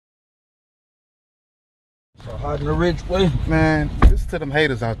So hot in the rich way. Man, this to them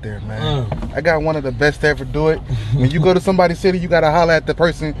haters out there, man. I got one of the best to ever do it. When you go to somebody's city, you gotta holler at the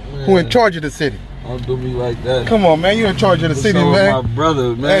person who in charge of the city. Don't do me like that. Come on, man. You in charge of the city, man. My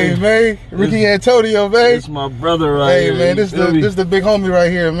brother, man. Hey, man. Ricky Antonio, man. This my brother right here. Hey, man. This the big homie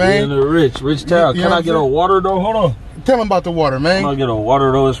right here, man. In the rich town. Can I get a water though? Hold on. Tell him about the water, man. Can I get a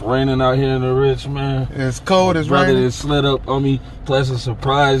water though? It's raining out here in the rich, man. It's cold. It's raining. raining. Brother slid up on me. Pleasant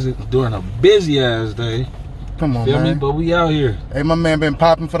surprise during a busy ass day. Come on, Feel man. me? But we out here. Hey, my man been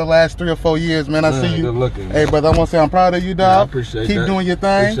popping for the last 3 or 4 years, man. I see you. Good looking. Hey, brother, I want to say I'm proud of you, dog. Yeah, I appreciate that. Keep doing your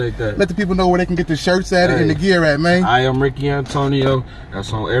thing. Appreciate that. Let the people know where they can get the shirts at and the gear at, man. I am Ricky Antonio.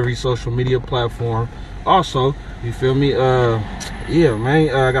 That's on every social media platform. Also, you feel me? Yeah, man.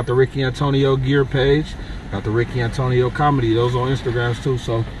 I got the Ricky Antonio gear page. Got the Ricky Antonio comedy. Those on Instagrams too.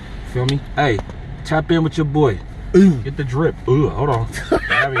 So, feel me? Hey, tap in with your boy. Get the drip. Hold on.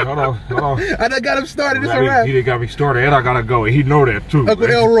 Hold on. I done got him started. It's a wrap. He done got me started, and I gotta go. He know that too. Uncle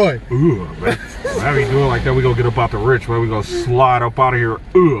Elroy. Man. Have you doing like that? We gonna get up out the rich, man. We gonna slide up out of here.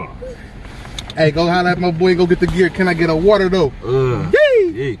 Hey, go holler at my boy. Go get the gear. Can I get a water though?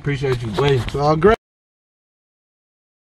 Yeah, appreciate you, boy. It's all great.